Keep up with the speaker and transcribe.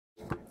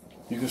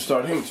You can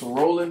start him to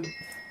rolling.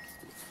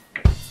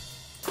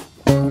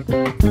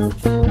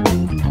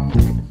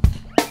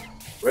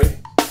 Ready?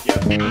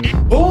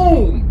 Yeah.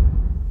 Boom!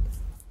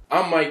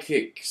 I'm Mike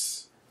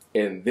Hicks,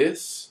 and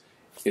this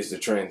is the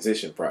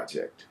Transition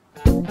Project.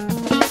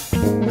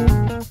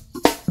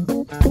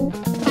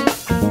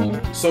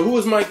 So who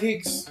is Mike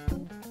Hicks?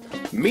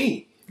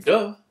 Me,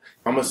 duh.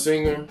 I'm a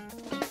singer,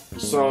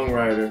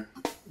 songwriter,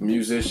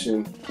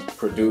 musician,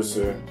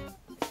 producer.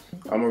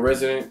 I'm a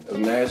resident of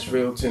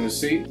Nashville,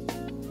 Tennessee.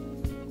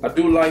 I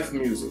do life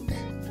music.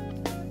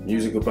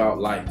 Music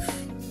about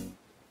life.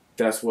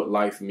 That's what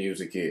life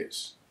music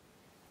is.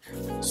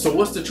 So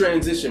what's the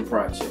Transition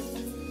Project?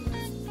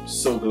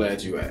 So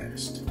glad you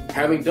asked.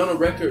 Having done a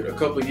record a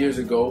couple of years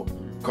ago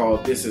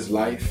called This Is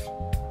Life,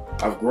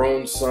 I've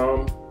grown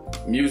some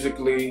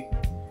musically,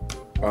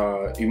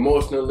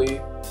 emotionally,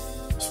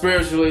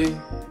 spiritually,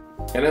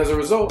 and as a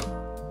result,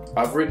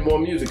 I've written more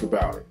music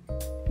about it.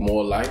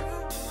 More life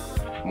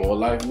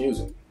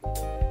music.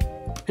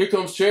 Here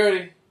comes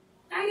Charity.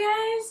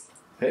 Hi guys.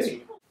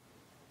 Hey,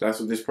 that's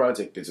what this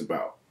project is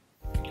about.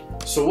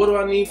 So what do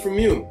I need from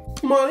you?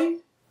 Money.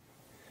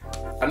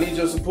 I need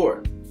your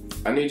support.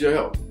 I need your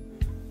help.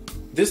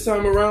 This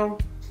time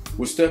around,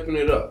 we're stepping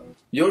it up.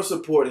 Your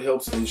support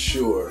helps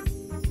ensure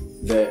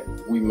that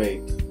we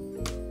make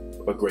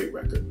a great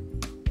record.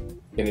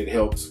 And it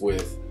helps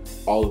with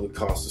all of the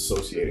costs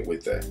associated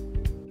with that.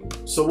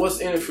 So what's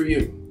in it for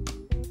you?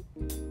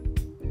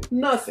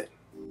 Nothing.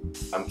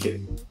 I'm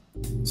kidding.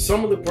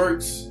 Some of the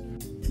perks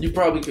you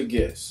probably could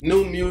guess.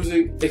 New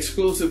music,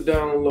 exclusive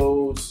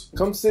downloads,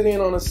 come sit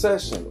in on a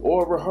session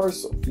or a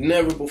rehearsal.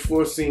 Never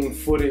before seen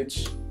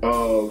footage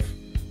of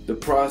the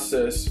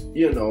process,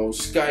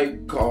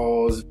 Skype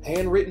calls,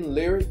 handwritten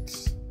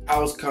lyrics,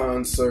 house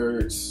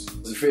concerts,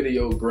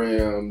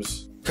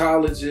 videograms,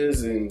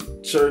 colleges and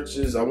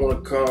churches. I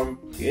want to come.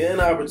 An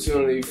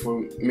opportunity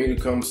for me to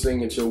come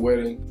sing at your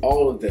wedding.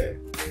 All of that.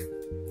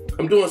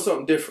 I'm doing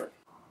something different.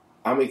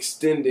 I'm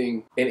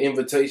extending an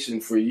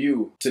invitation for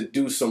you to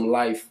do some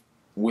life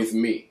with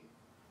me,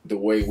 the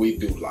way we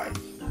do life.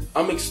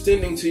 I'm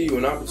extending to you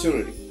an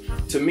opportunity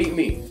to meet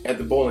me at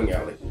the bowling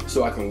alley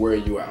so I can wear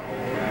you out.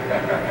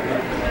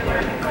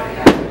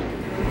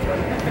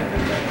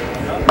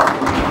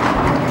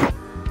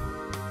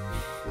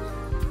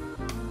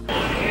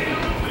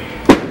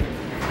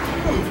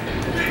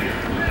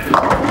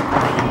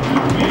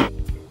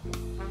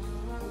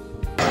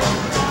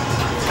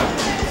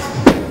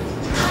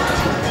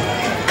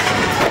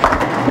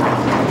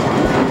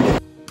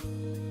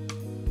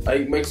 I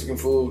eat Mexican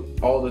food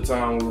all the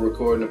time when we're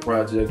recording a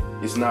project.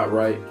 It's not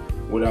right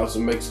without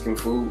some Mexican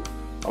food.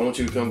 I want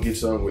you to come get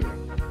some with me.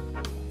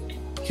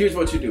 Here's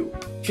what you do.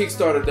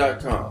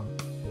 Kickstarter.com.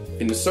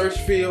 In the search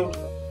field,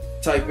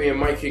 type in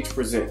Mike Hicks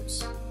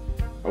Presents.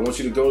 I want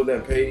you to go to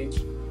that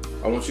page.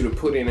 I want you to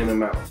put in an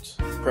amount,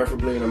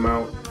 preferably an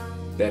amount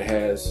that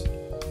has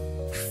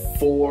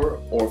 4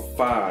 or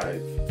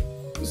 5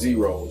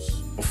 zeros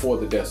before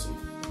the decimal.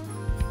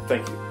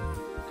 Thank you.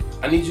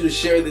 I need you to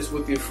share this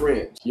with your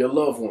friends, your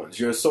loved ones,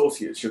 your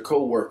associates, your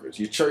co-workers,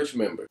 your church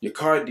member, your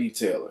car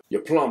detailer,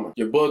 your plumber,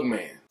 your bug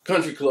man,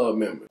 country club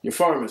member, your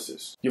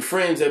pharmacist, your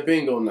friends at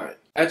bingo night,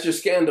 at your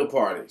scandal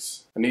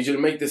parties. I need you to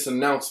make this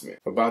announcement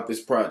about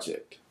this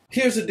project.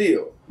 Here's the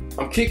deal.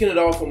 I'm kicking it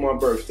off on my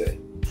birthday.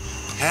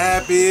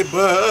 Happy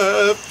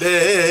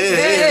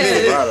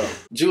birthday! Right on.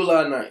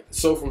 July 9th.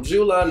 So from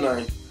July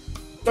 9th,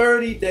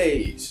 30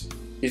 days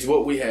is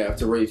what we have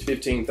to raise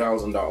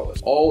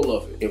 $15,000. All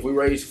of it. If we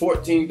raise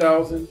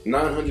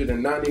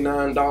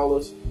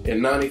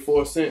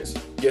 $14,999.94,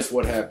 guess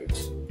what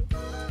happens?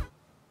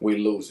 We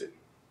lose it.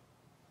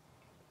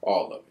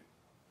 All of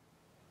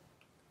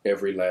it.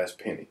 Every last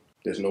penny.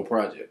 There's no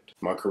project.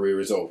 My career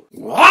is over.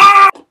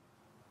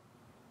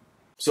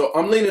 So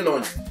I'm leaning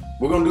on you.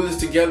 We're gonna do this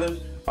together.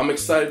 I'm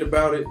excited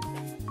about it.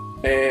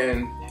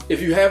 And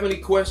if you have any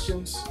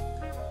questions,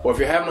 or if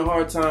you're having a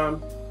hard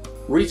time,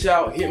 reach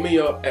out, hit me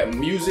up at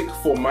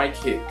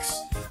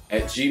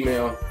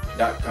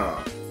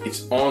musicformikehicks@gmail.com.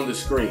 It's on the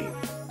screen.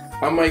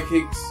 I'm Mike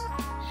Hicks,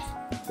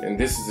 and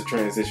this is the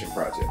Transition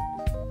Project.